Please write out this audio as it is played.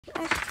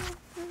I'm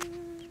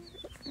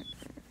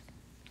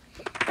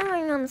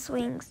going on the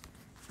swings.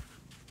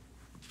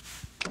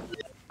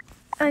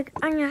 I'm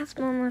gonna ask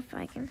Mom if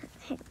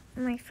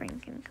my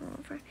friend can come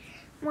over.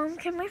 Mom,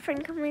 can my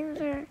friend come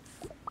over?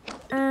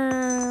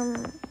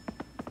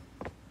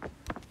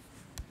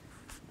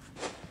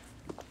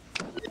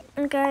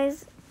 And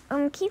guys,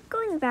 keep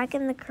going back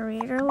in the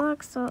creator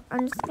log, so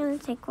I'm just gonna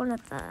take one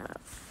of the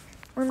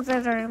ones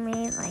that are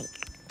made, like,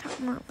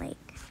 talking about, like,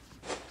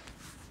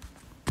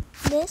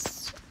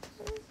 this.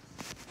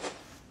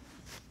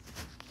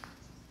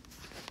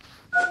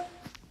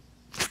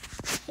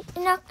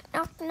 Knock,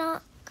 knock,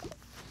 knock.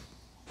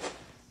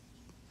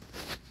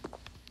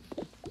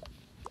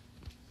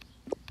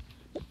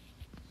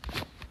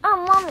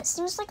 Oh, Mom, it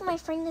seems like my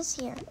friend is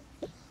here.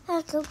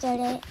 I'll go get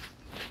it.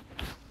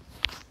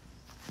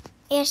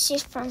 Yeah,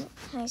 she's from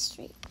High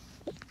Street.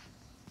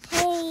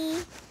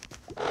 Hey.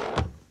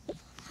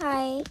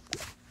 Hi.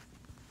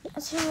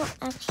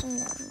 Actually,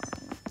 never mind.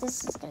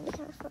 This is going to be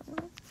kind of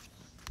fun.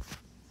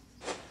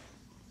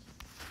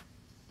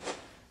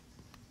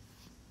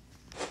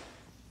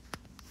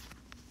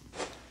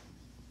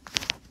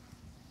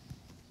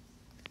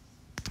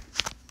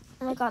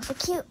 Oh my god, the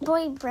cute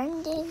boy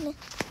Brendan.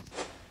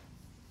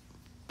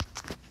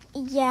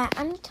 Yeah,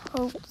 I'm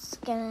totally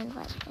gonna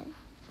invite him.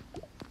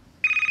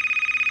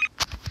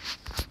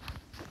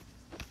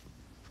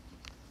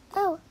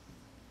 Oh,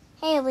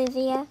 hey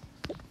Olivia.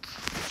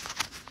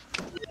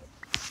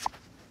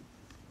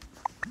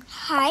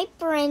 Hi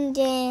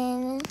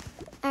Brendan.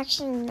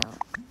 Actually, no.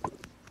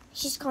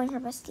 She's calling her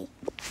bestie.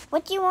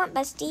 What do you want,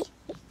 bestie?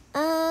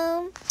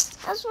 I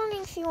was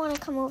wondering if you want to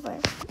come over.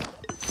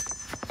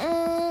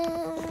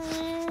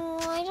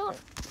 I don't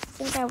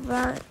think I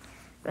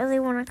really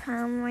want to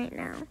come right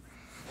now.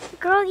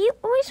 Girl, you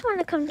always want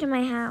to come to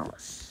my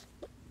house.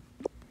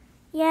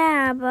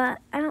 Yeah, but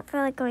I don't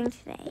feel like going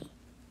today.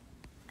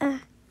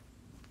 Can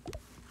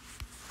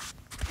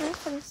I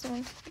find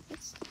someone to do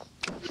this?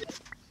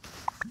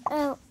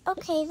 Oh,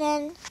 okay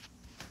then.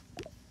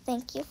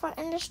 Thank you for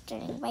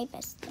understanding, my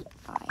bestie.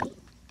 Bye.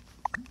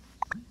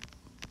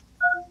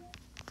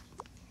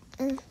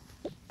 I'm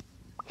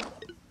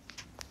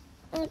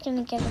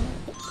gonna get him.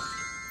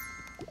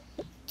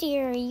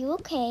 Dear, are you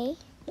okay?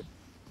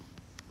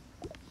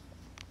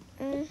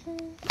 It's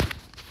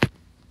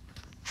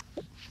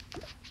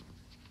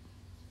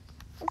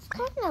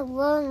kind of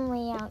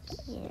lonely out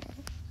here.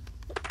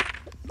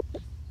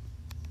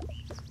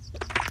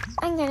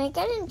 I'm gonna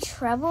get in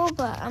trouble,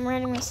 but I'm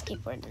riding my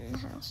skateboard in the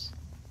house.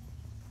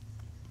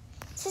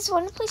 Does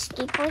one play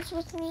skateboards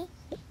with me?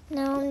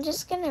 No, I'm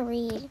just gonna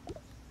read.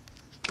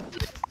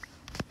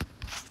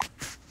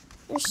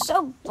 You're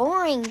so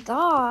boring,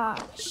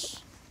 gosh.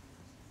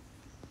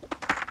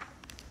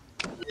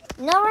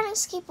 No riding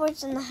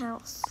skateboards in the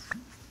house.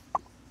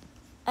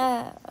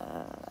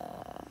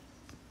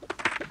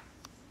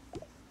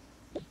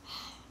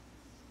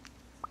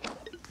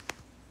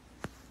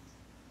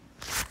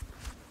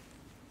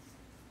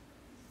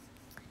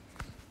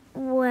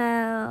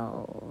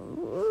 Well,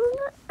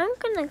 I'm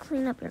gonna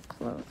clean up your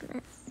clothes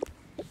mess.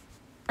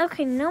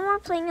 Okay, no more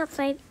playing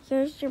outside.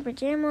 Here's your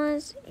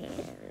pajamas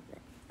and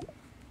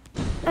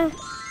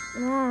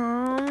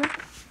Mom,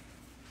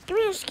 give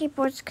me your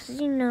skateboards because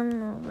you know I'm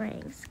not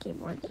riding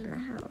skateboards in the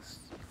house.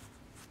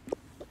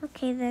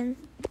 Okay then.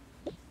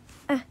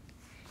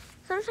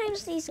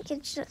 Sometimes these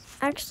kids just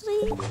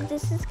actually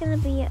this is gonna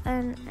be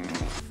an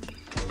attic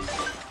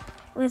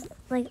with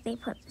like they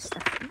put the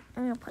stuff in.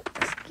 I'm gonna put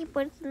the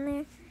skateboards in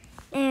there,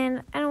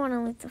 and I don't want to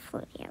leave the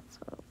floaty out. So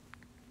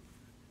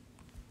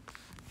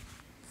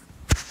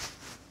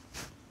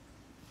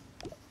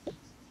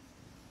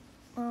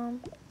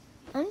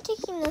I'm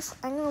taking this.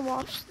 I'm gonna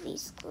wash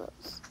these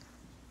clothes.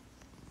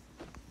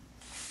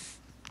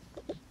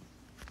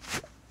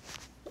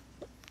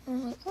 Oh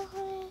my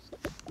god.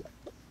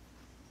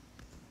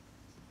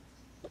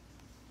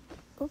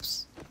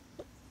 Oops.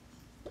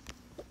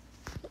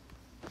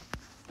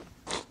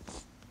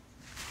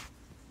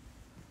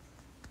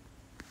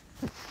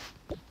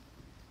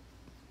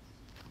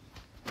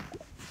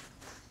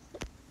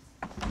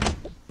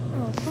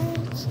 Oh,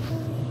 that's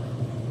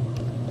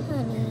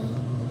honey.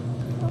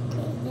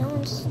 Okay, now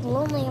I'm just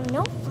lonely. I have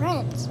no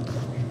friends.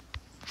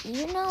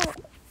 You know,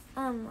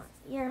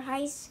 your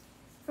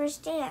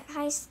first day at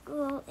high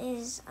school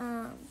is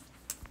in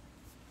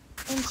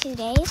 2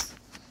 days.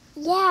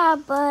 Yeah,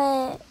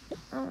 but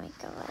oh my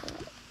god.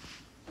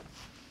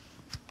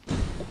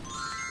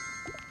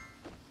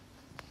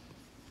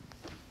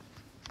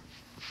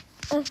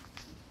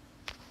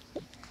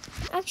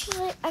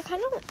 Actually, I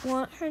kind of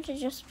want her to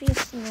just be a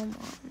single mom.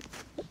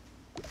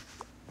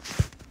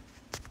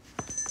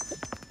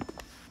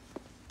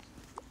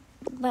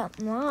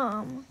 But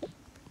Mom,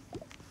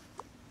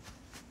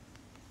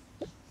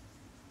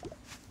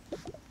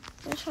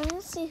 I'm trying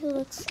to see who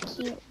looks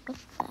cute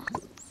with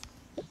glasses.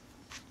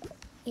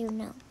 You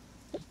know.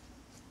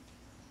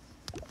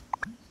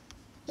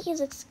 He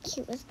looks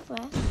cute with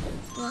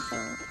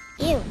glasses.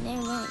 Ew,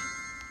 never mind.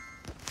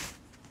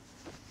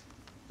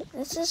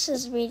 This is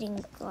his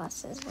reading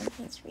glasses when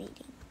he's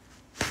reading.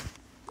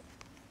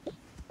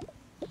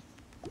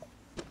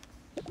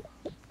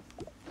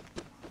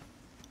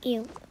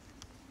 Ew.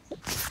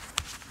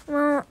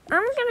 Well,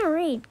 I'm gonna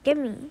read. Give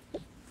me.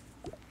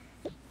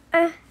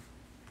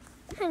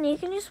 Honey, you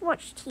can just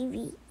watch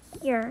TV.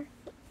 Here.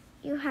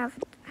 You have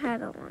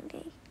had a long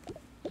day.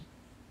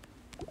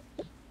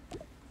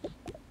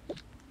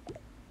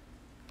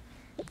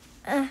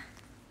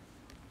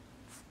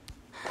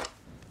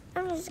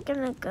 I'm just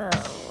gonna go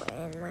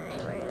in my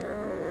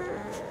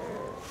room.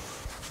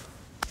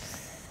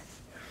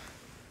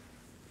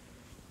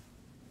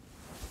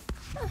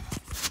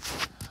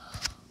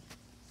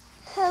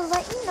 To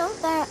let you know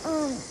that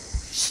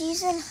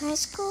she's in high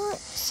school,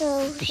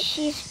 so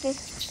she's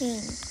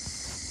 15.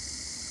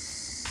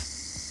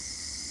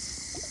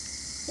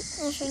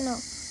 Actually, no.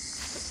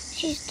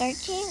 She's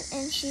 13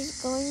 and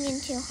she's going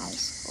into high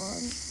school.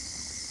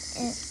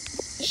 And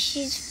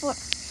she's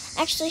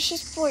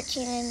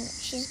 14 and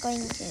she's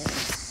going to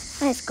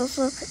high school.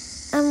 So,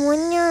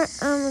 when you're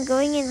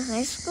going in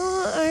high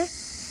school, or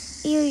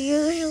you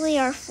usually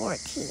are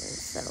 14.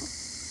 So,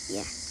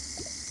 yeah.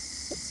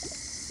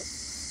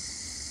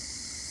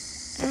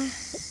 I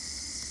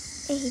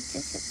hate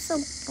this. It's so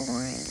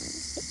boring.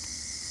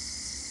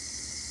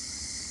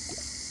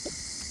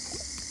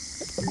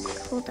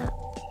 Hold up.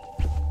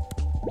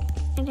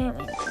 I didn't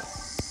mean to.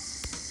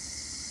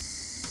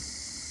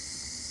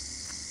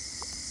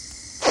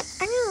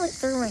 I'm gonna look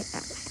through my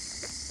backpack.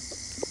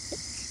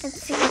 Let's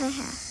see what I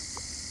have.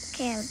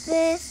 Okay, I have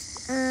this.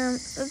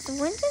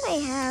 When did I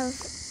have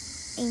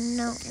a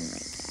note in my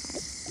bag?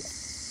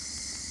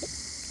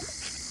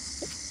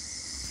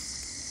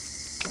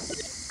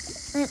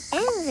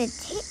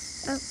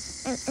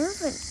 An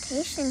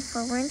invitation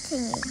for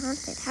renting a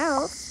haunted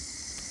house.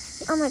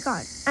 Oh my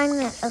god,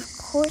 of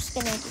course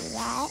gonna do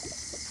that.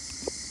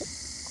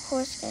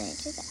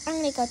 I'm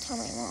gonna go tell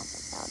my mom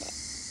about it.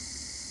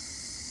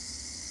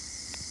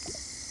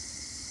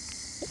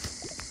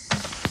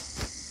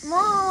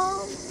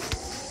 Mom!